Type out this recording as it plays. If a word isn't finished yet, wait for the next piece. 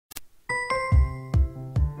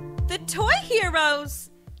The Toy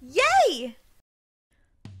Heroes! Yay!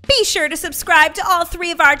 Be sure to subscribe to all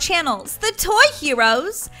 3 of our channels, The Toy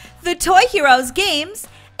Heroes Games,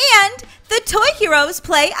 and The Toy Heroes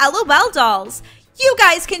Play LOL Dolls. You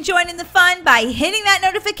guys can join in the fun by hitting that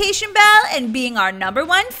notification bell and being our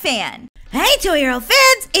 #1 fan. Hey Toy Hero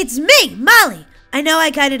fans, it's me, Molly. I know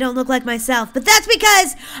I kinda don't look like myself, but that's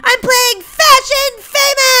because I'm playing Fashion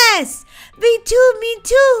Famous! Me too, me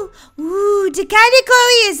too. Ooh, the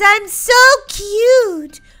category is I'm so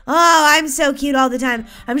cute. Oh, I'm so cute all the time.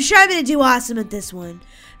 I'm sure I'm gonna do awesome at this one.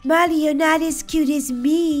 Molly, you're not as cute as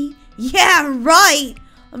me. Yeah, right.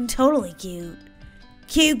 I'm totally cute.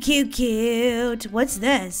 Cute, cute, cute. What's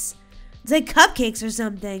this? It's like cupcakes or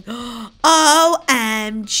something.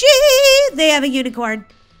 OMG! They have a unicorn.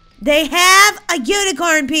 They have a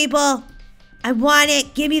unicorn, people. I want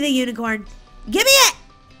it. Give me the unicorn. Give me it!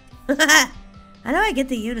 How do I get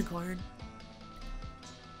the unicorn?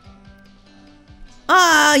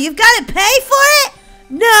 Oh, you've got to pay for it?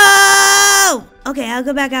 No! Okay, I'll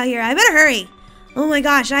go back out here. I better hurry. Oh my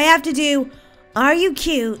gosh, I have to do Are You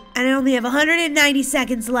Cute? And I only have 190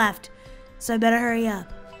 seconds left. So I better hurry up.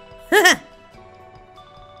 I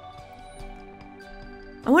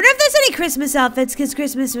wonder if there's any Christmas outfits because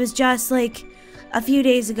Christmas was just like a few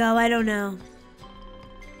days ago. I don't know.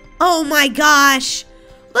 Oh my gosh.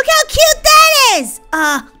 Look how cute that is!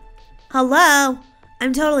 Hello?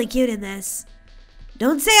 I'm totally cute in this.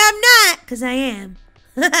 Don't say I'm not, because I am.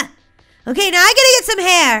 Okay, now I gotta get some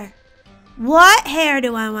hair. What hair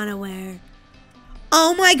do I want to wear?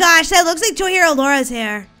 Oh my gosh, that looks like Toy Hero Laura's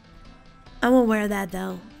hair. I won't wear that,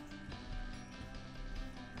 though.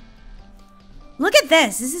 Look at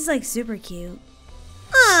this. This is, like, super cute.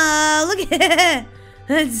 Oh, look at it.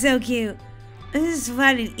 That's so cute. This is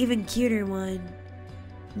find an even cuter one.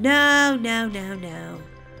 No, no, no, no.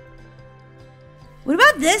 What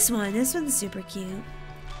about this one? This one's super cute.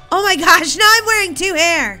 Oh my gosh, now I'm wearing 2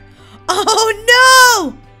 hair. Oh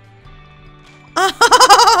no!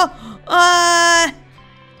 Oh,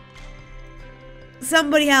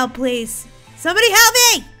 somebody help, please. Somebody help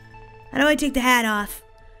me! How do I take the hat off?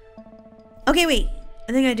 Okay, wait.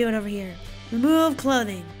 I think I do it over here. Remove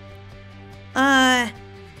clothing.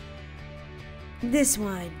 This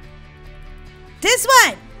one. This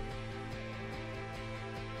one!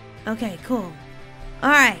 Okay, cool.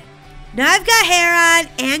 Alright. Now I've got hair on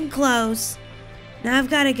and clothes. Now I've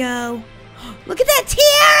got to go. Look at that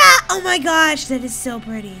tiara! Oh my gosh, that is so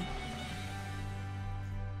pretty.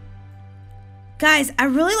 Guys, I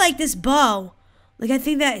really like this bow. Like, I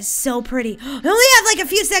think that is so pretty. I only have like a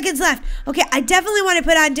few seconds left. Okay, I definitely want to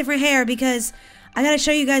put on different hair because I got to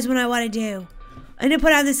show you guys what I want to do. I'm going to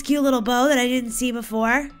put on this cute little bow that I didn't see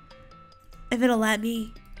before. If it'll let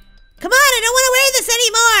me. Come on, I don't want to wear this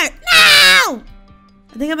anymore. No!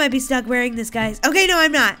 I think I might be stuck wearing this, guys. Okay, no,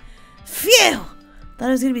 I'm not. Phew! Thought I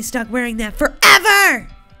was going to be stuck wearing that forever.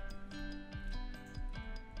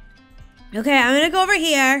 Okay, I'm going to go over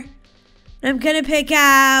here. I'm going to pick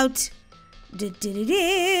out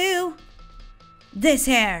this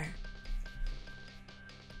hair.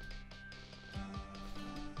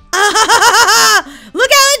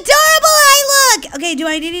 Look how adorable I look! Okay, do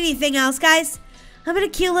I need anything else, guys? How about a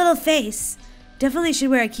cute little face? Definitely should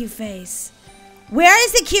wear a cute face. Where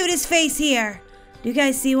is the cutest face here? Do you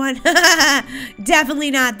guys see one?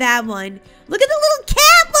 Definitely not that one. Look at the little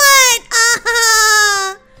cat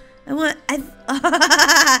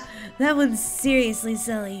one! That one's seriously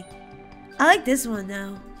silly. I like this one,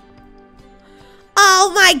 though.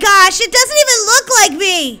 Oh my gosh, it doesn't even look like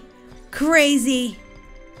me! Crazy.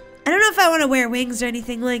 I don't know if I want to wear wings or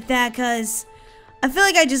anything like that, because I feel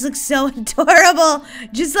like I just look so adorable,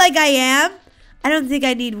 just like I am. I don't think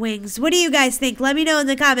I need wings. What do you guys think? Let me know in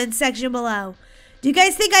the comments section below. Do you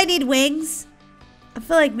guys think I need wings? I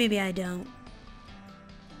feel like maybe I don't.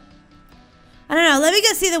 I don't know. Let me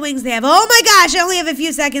go see the wings they have. Oh my gosh, I only have a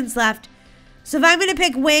few seconds left. So if I'm going to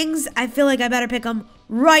pick wings, I feel like I better pick them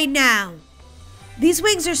right now. These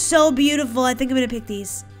wings are so beautiful. I think I'm going to pick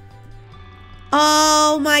these.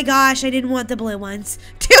 Oh my gosh, I didn't want the blue ones.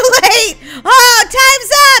 Too late! Oh,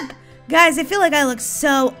 time's up! Guys, I feel like I look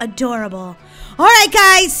so adorable. Alright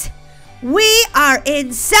guys, we are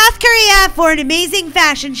in South Korea for an amazing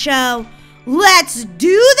fashion show. Let's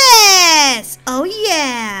do this! Oh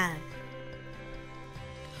yeah!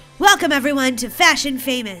 Welcome everyone to Fashion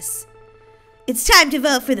Famous. It's time to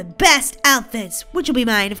vote for the best outfits, which will be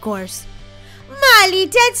mine, of course. Molly,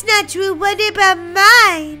 that's not true. What about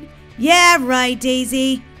mine? Yeah, right,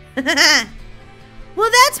 Daisy. Well,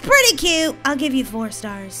 that's pretty cute. I'll give you 4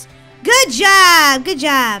 stars. Good job. Good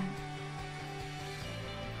job.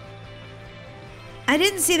 I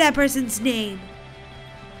didn't see that person's name.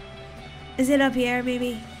 Is it up here,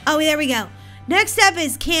 maybe? Oh, there we go. Next up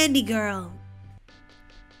is Candy Girl.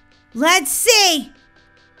 Let's see.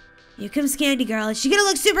 Here comes Candy Girl. Is she gonna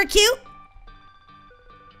look super cute?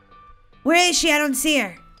 Where is she? I don't see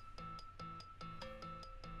her.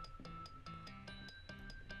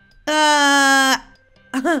 I'm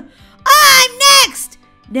next!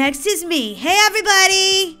 Next is me. Hey,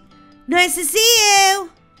 everybody. Nice to see you.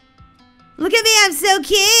 Look at me, I'm so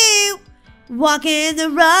cute. Walking the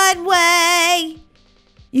runway.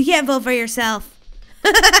 You can't vote for yourself.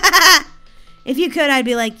 If you could, I'd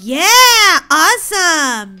be like, yeah,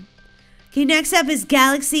 awesome. Okay, next up is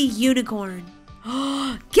Galaxy Unicorn.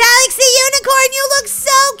 Galaxy Unicorn, you look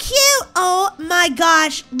so cute. Oh my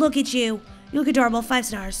gosh, look at you. You look adorable, 5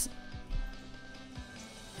 stars.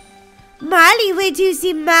 Molly, wait till you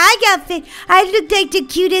see my outfit. I look like the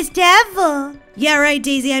cutest ever. Yeah, right,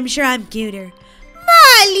 Daisy, I'm sure I'm cuter.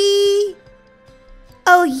 Molly.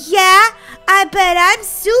 Oh yeah, I bet I'm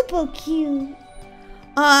super cute.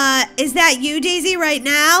 Is that you, Daisy, right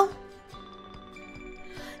now?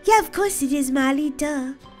 Yeah, of course it is, Molly,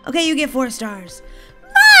 duh. Okay, you get 4 stars.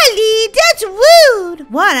 Molly, that's rude.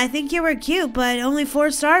 What? I think you were cute, but only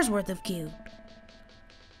 4 stars worth of cute.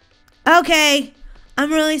 Okay,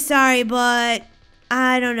 I'm really sorry, but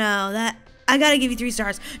I don't know. I gotta give you 3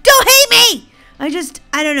 stars. Don't hate me! I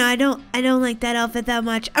don't know. I don't like that outfit that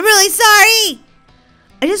much. I'm really sorry.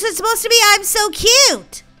 I just was supposed to be I'm so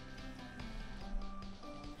cute.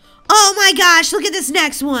 Oh my gosh, look at this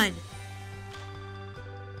next one.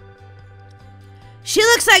 She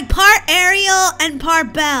looks like part Ariel and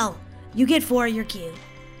part Belle. You get 4, you're cute.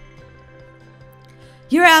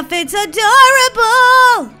 Your outfit's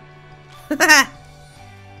adorable.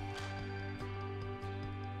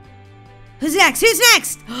 Who's next? Who's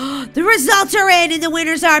next? The results are in and the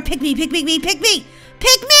winners are pick me, pick me, pick me,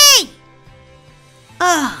 pick me.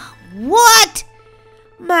 Oh, what?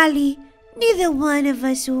 Molly, neither one of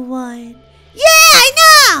us won. Yeah, I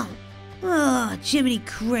know. Oh, Jiminy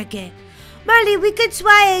Cricket. Molly, we could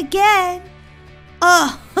try again.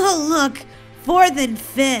 Oh, look. 4th and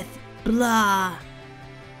 5th. Blah.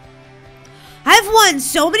 I've won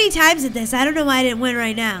so many times at this. I don't know why I didn't win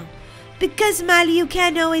right now. Because, Molly, you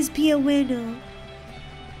can't always be a winner.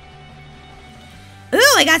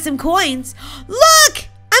 Ooh, I got some coins. Look!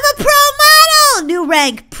 I'm a pro model! New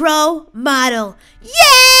rank, pro model.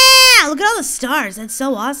 Yeah! Look at all the stars. That's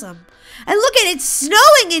so awesome. And look at it, it's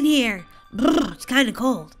snowing in here. Brr, it's kind of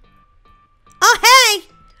cold. Oh, hey!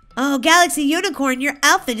 Oh, Galaxy Unicorn, your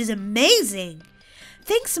outfit is amazing.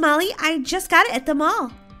 Thanks, Molly. I just got it at the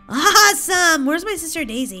mall. Awesome! Where's my sister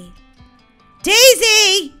Daisy?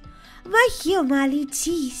 Daisy! Right here, Molly.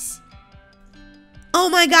 Jeez. Oh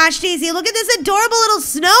my gosh, Daisy, look at this adorable little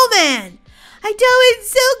snowman. I know, it's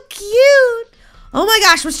so cute. Oh my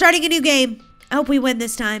gosh, we're starting a new game. I hope we win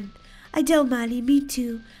this time. I know, Molly. Me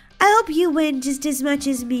too. I hope you win just as much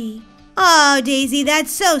as me. Oh, Daisy,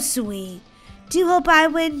 that's so sweet. Do you hope I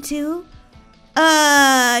win too?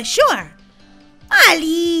 Sure.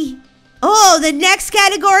 Molly. Oh, the next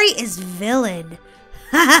category is villain.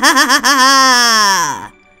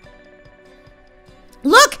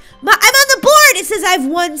 Look, I'm on the board. It says I've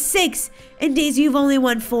won 6. And Daisy, you've only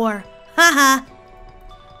won 4. Haha.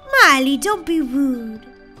 Molly, don't be rude.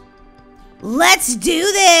 Let's do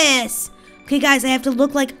this. Okay, guys, I have to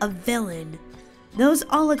look like a villain. Those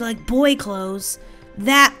all look like boy clothes.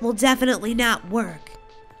 That will definitely not work.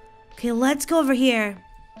 Okay, let's go over here.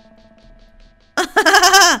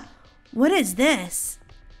 What is this?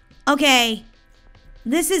 Okay.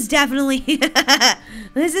 This is definitely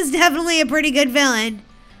this is definitely a pretty good villain.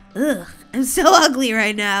 Ugh, I'm so ugly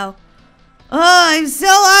right now. Oh, I'm so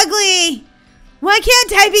ugly. Why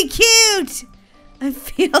can't I be cute? I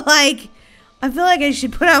feel like I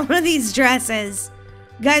should put on one of these dresses.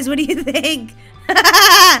 Guys, what do you think?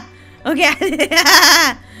 Okay, I think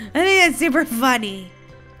that's super funny.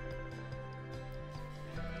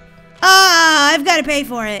 Oh, I've got to pay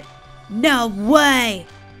for it. No way.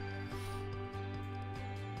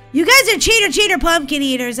 You guys are cheater pumpkin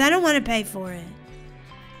eaters. I don't want to pay for it.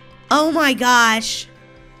 Oh my gosh.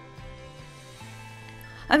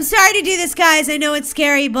 I'm sorry to do this, guys. I know it's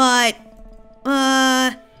scary, but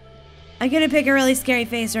I'm gonna pick a really scary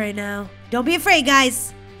face right now. Don't be afraid,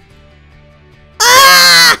 guys.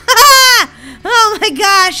 Ah! Oh my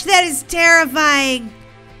gosh, that is terrifying.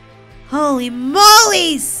 Holy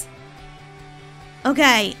mollies.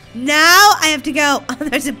 Okay, now I have to go. Oh,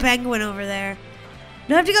 there's a penguin over there.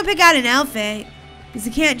 Now I have to go pick out an outfit because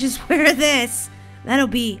I can't just wear this. That'll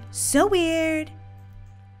be so weird.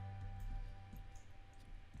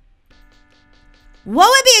 What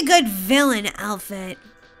would be a good villain outfit?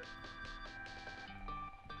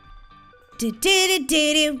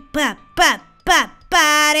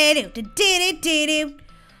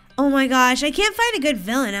 Oh my gosh, I can't find a good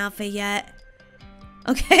villain outfit yet.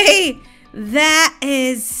 Okay, that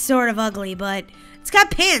is sort of ugly, but it's got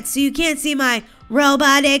pants, so you can't see my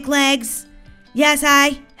robotic legs. Yes,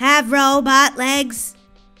 I have robot legs.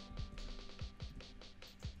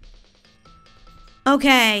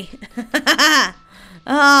 Okay.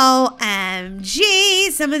 OMG,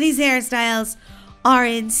 some of these hairstyles are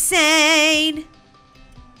insane.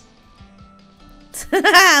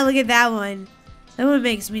 Look at that one. That one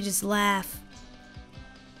makes me just laugh.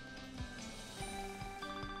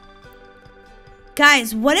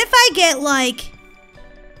 Guys, what if I get like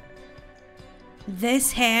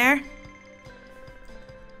this hair?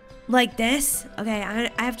 Like this? Okay,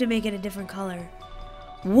 I have to make it a different color.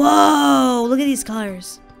 Whoa, look at these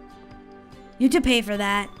colors. You have to pay for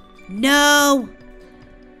that. No.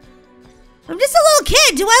 I'm just a little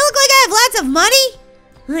kid. Do I look like I have lots of money?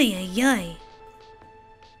 Ay, ay, ay.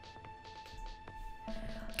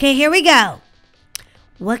 Okay, here we go.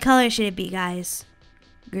 What color should it be, guys?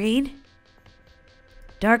 Green?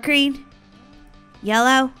 Dark green?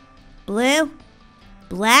 Yellow? Blue?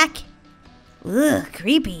 Black? Ugh,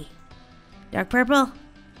 creepy. Dark purple?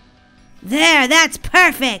 There, that's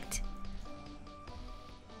perfect.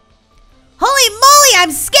 Holy moly,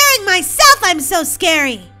 I'm scaring myself. I'm so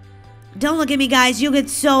scary. Don't look at me, guys. You'll get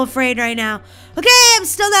so afraid right now. Okay, I'm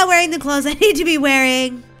still not wearing the clothes I need to be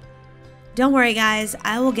wearing. Don't worry, guys.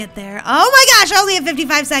 I will get there. Oh my gosh, I only have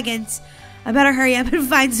 55 seconds. I better hurry up and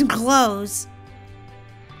find some clothes.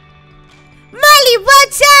 Molly,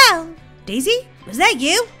 watch out! Daisy? Was that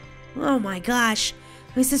you? Oh my gosh.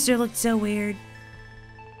 My sister looked so weird.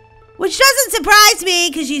 Which doesn't surprise me,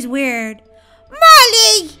 because she's weird.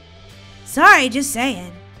 Molly! Sorry, just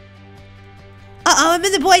saying. Uh-oh, I'm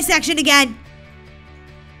in the boy section again.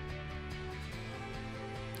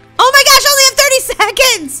 Oh my gosh, I only have 30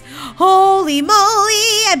 seconds! Holy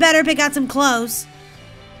moly, I better pick out some clothes.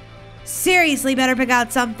 Seriously, better pick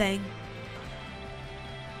out something.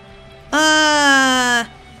 Oh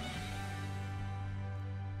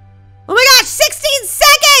my gosh, 16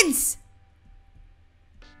 seconds!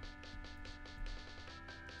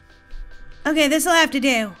 Okay, this'll have to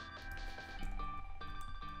do.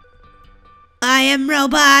 I am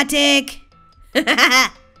robotic.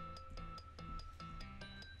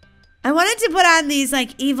 I wanted to put on these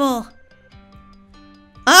like evil.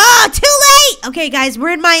 Oh, too late! Okay, guys,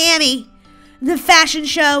 we're in Miami. The fashion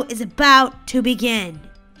show is about to begin.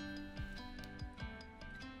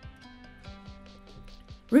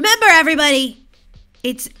 Remember, everybody,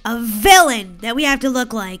 it's a villain that we have to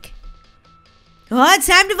look like. Oh, it's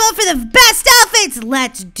time to vote for the best outfits.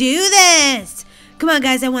 Let's do this. Come on,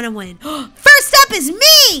 guys, I want to win. First up is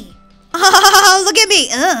me. Oh, look at me.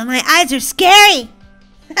 Ugh, my eyes are scary.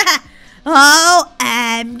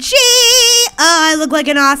 OMG. Oh, I look like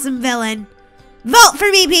an awesome villain. Vote for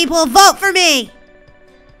me, people. Vote for me.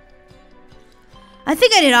 I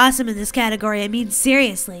think I did awesome in this category. I mean,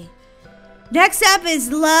 seriously. Next up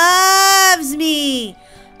is Loves Me.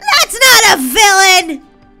 That's not a villain.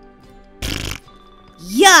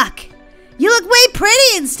 Yuck. You look way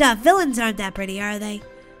pretty and stuff. Villains aren't that pretty, are they?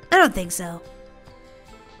 I don't think so.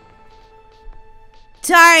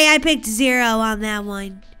 Sorry, I picked 0 on that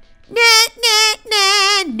one.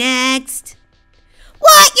 Next.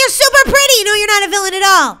 What? You're super pretty. No, you're not a villain at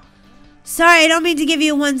all. Sorry, I don't mean to give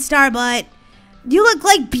you 1 star, but you look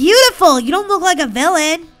like beautiful. You don't look like a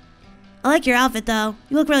villain. I like your outfit, though.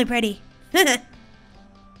 You look really pretty.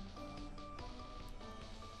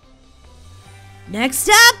 Next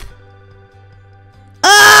up.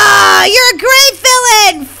 Oh, you're a great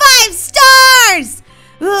villain. 5 stars.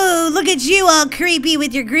 Ooh, look at you all creepy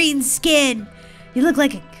with your green skin. You look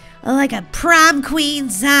like a prom queen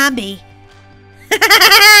zombie.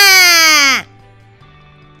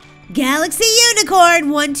 Galaxy Unicorn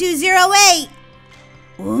 1208.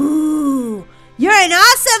 Ooh, you're an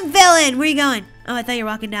awesome villain. Where are you going? Oh, I thought you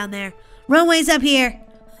were walking down there. Runway's up here.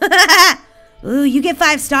 Ooh, you get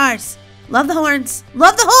 5 stars. Love the horns.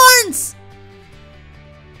 Love the horns.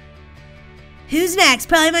 Who's next?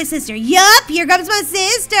 Probably my sister. Yup, here comes my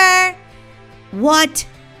sister. What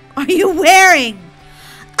are you wearing?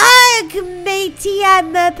 Ugh, matey,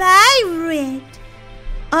 I'm a pirate.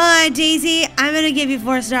 Daisy, I'm going to give you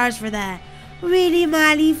 4 stars for that. Really,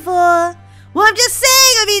 Molly, 4? Well, I'm just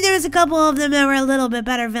saying. I mean, there was a couple of them that were a little bit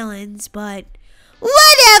better villains, but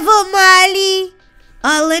whatever, Molly.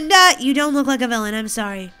 Linda, you don't look like a villain. I'm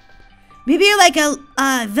sorry. Maybe you're like a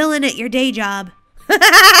villain at your day job.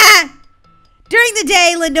 During the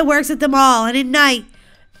day, Linda works at the mall, and at night,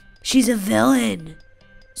 she's a villain.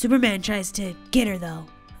 Superman tries to get her, though.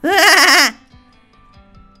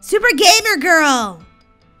 Super Gamer Girl.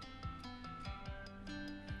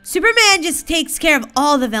 Superman just takes care of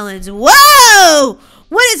all the villains. Whoa!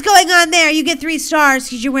 What is going on there? You get 3 stars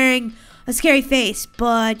because you're wearing a scary face,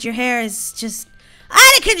 but your hair is just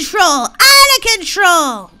out of control. Out of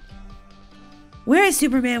control. Where is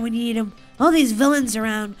Superman when you need him? All these villains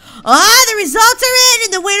around. Oh, the results are in,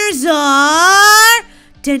 and the winners are...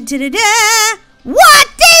 Dun, dun, dun, dun. What?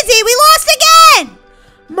 Daisy, we lost again!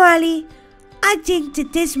 Marley, I think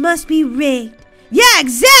that this must be rigged. Yeah,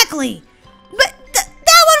 exactly. But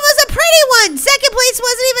that one was a pretty one. Second place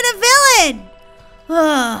wasn't even a villain.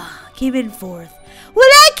 Oh, came in 4th. Well,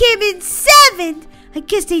 I came in 7th. I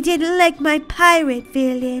guess they didn't like my pirate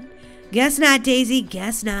villain. Guess not, Daisy.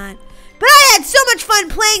 Guess not. But I had so much fun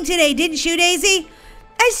playing today, didn't you, Daisy?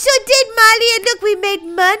 I so did, Molly, and look, we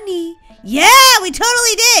made money. Yeah, we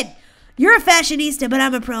totally did. You're a fashionista, but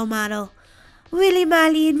I'm a pro model. Really,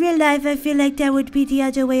 Molly, in real life, I feel like that would be the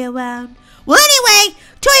other way around. Well, anyway,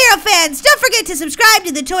 Toy Hero fans, don't forget to subscribe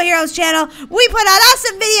to the Toy Heroes channel. We put out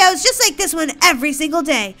awesome videos just like this one every single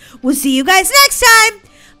day. We'll see you guys next time.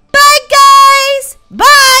 Bye, guys.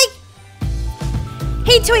 Bye.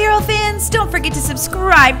 Hey Toy Hero fans, don't forget to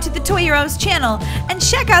subscribe to the Toy Heroes channel and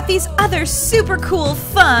check out these other super cool,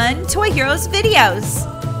 fun Toy Heroes videos.